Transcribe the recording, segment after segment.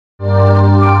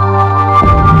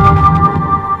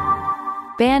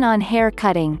Ban on hair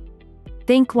cutting.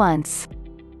 Think once.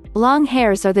 Long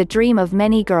hairs are the dream of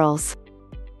many girls.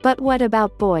 But what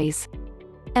about boys?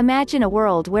 Imagine a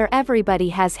world where everybody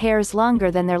has hairs longer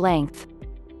than their length.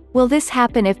 Will this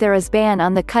happen if there is ban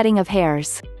on the cutting of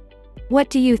hairs?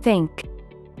 What do you think?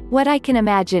 What I can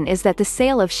imagine is that the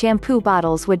sale of shampoo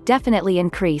bottles would definitely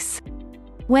increase.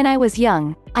 When I was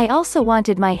young, I also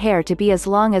wanted my hair to be as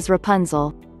long as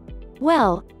Rapunzel.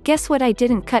 Well, guess what, I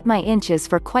didn't cut my inches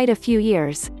for quite a few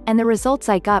years, and the results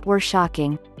I got were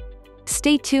shocking.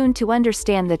 Stay tuned to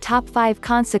understand the top 5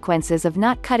 consequences of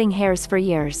not cutting hairs for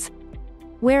years.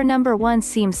 Where number 1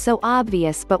 seems so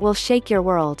obvious but will shake your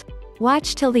world.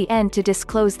 Watch till the end to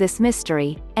disclose this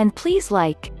mystery, and please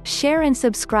like, share and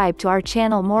subscribe to our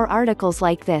channel for more articles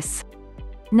like this.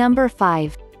 Number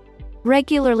 5.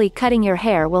 Regularly cutting your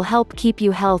hair will help keep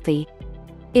you healthy.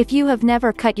 If you have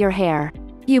never cut your hair,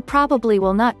 you probably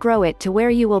will not grow it to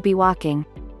where you will be walking.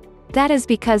 That is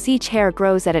because each hair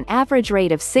grows at an average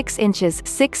rate of 6 inches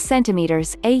 6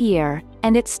 centimeters a year,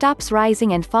 and it stops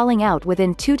rising and falling out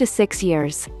within 2 to 6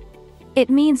 years. It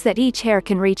means that each hair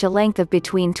can reach a length of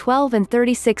between 12 and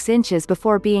 36 inches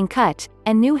before being cut,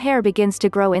 and new hair begins to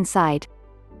grow inside.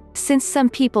 Since some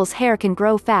people's hair can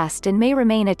grow fast and may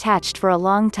remain attached for a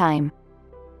long time,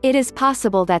 it is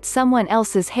possible that someone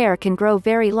else's hair can grow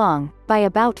very long, by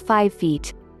about 5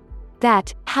 feet.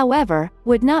 That, however,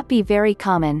 would not be very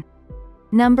common.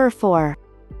 Number 4.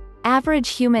 Average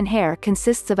human hair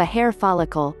consists of a hair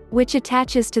follicle, which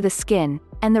attaches to the skin,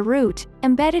 and the root,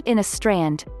 embedded in a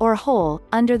strand, or hole,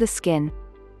 under the skin.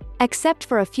 Except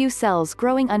for a few cells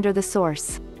growing under the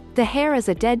source. The hair is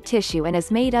a dead tissue and is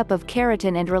made up of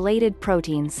keratin and related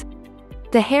proteins.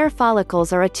 The hair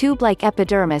follicles are a tube-like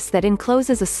epidermis that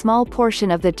encloses a small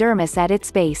portion of the dermis at its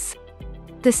base.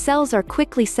 The cells are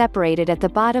quickly separated at the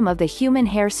bottom of the human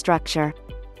hair structure.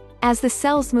 As the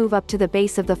cells move up to the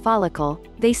base of the follicle,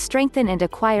 they strengthen and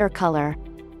acquire color.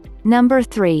 Number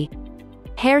 3.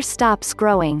 Hair stops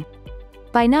growing.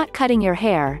 By not cutting your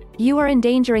hair, you are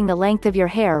endangering the length of your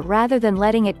hair rather than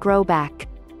letting it grow back.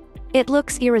 It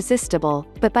looks irresistible,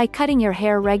 but by cutting your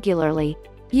hair regularly,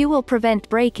 you will prevent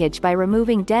breakage by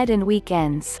removing dead and weak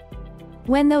ends.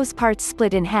 When those parts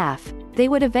split in half, they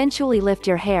would eventually lift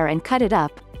your hair and cut it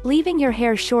up, leaving your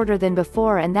hair shorter than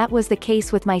before, and that was the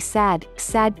case with my sad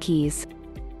keys.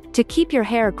 To keep your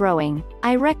hair growing,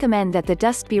 I recommend that the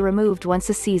dust be removed once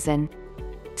a season.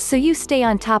 So you stay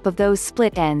on top of those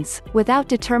split ends, without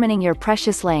determining your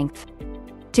precious length.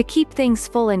 To keep things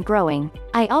full and growing,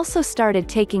 I also started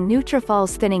taking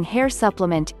Nutrafol's thinning hair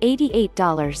supplement,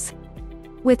 $88.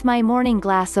 With my morning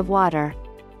glass of water.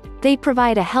 They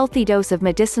provide a healthy dose of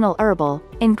medicinal herbal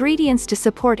ingredients to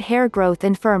support hair growth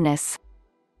and firmness.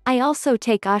 I also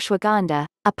take ashwagandha,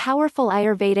 a powerful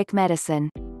Ayurvedic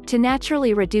medicine, to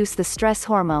naturally reduce the stress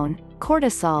hormone,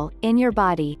 cortisol, in your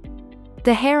body.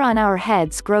 The hair on our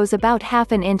heads grows about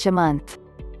 ½ an inch a month,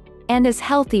 and is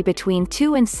healthy between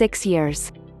 2 and 6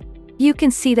 years. You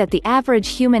can see that the average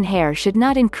human hair should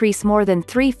not increase more than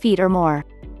 3 feet or more.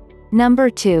 Number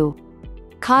 2.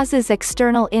 Causes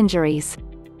external injuries.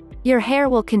 Your hair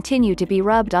will continue to be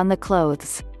rubbed on the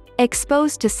clothes,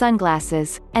 exposed to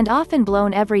sunglasses, and often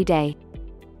blown every day.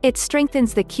 It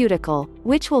strengthens the cuticle,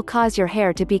 which will cause your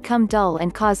hair to become dull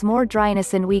and cause more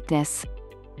dryness and weakness.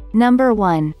 Number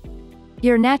 1.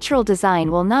 Your natural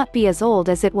design will not be as old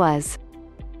as it was.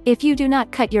 If you do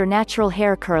not cut your natural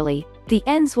hair curly, the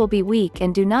ends will be weak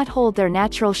and do not hold their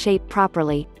natural shape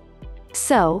properly.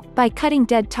 So, by cutting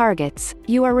dead targets,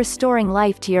 you are restoring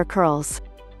life to your curls.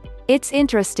 It's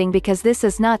interesting because this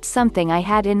is not something I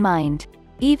had in mind.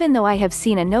 Even though I have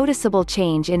seen a noticeable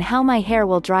change in how my hair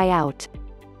will dry out,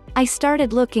 I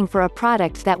started looking for a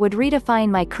product that would redefine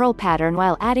my curl pattern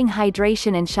while adding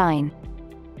hydration and shine.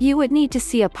 You would need to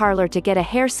see a parlor to get a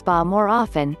hair spa more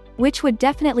often, which would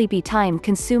definitely be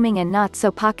time-consuming and not so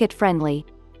pocket-friendly.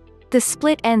 The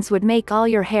split ends would make all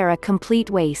your hair a complete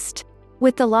waste,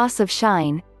 with the loss of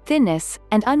shine, thinness,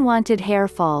 and unwanted hair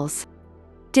falls.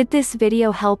 Did this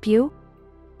video help you?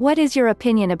 What is your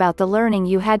opinion about the learning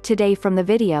you had today from the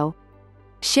video?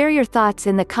 Share your thoughts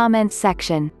in the comments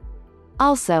section.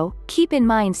 Also, keep in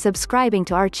mind subscribing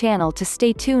to our channel to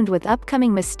stay tuned with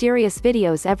upcoming mysterious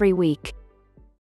videos every week.